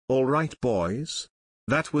Alright boys.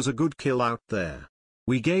 That was a good kill out there.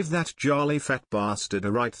 We gave that jolly fat bastard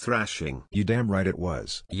a right thrashing. You damn right it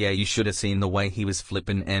was. Yeah, you should have seen the way he was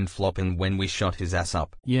flippin' and floppin' when we shot his ass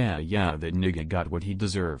up. Yeah, that nigga got what he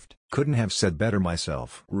deserved. Couldn't have said better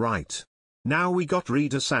myself. Right. Now we got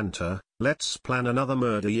Ridda Santa, let's plan another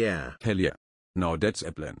murder, yeah. Hell yeah. Now that's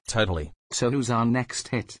a plan. Totally. So who's our next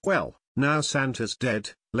hit? Well, now Santa's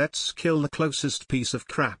dead, let's kill the closest piece of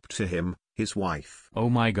crap to him, his wife. Oh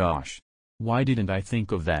my gosh. Why didn't I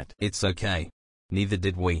think of that? It's okay. Neither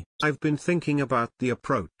did we. I've been thinking about the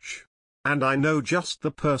approach. And I know just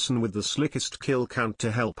the person with the slickest kill count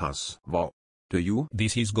to help us. Wow. Do you?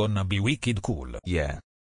 This is gonna be wicked cool. Yeah.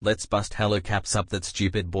 Let's bust hello caps up that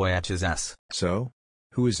stupid boy Atch's ass. So?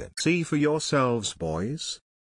 Who is it? See for yourselves boys.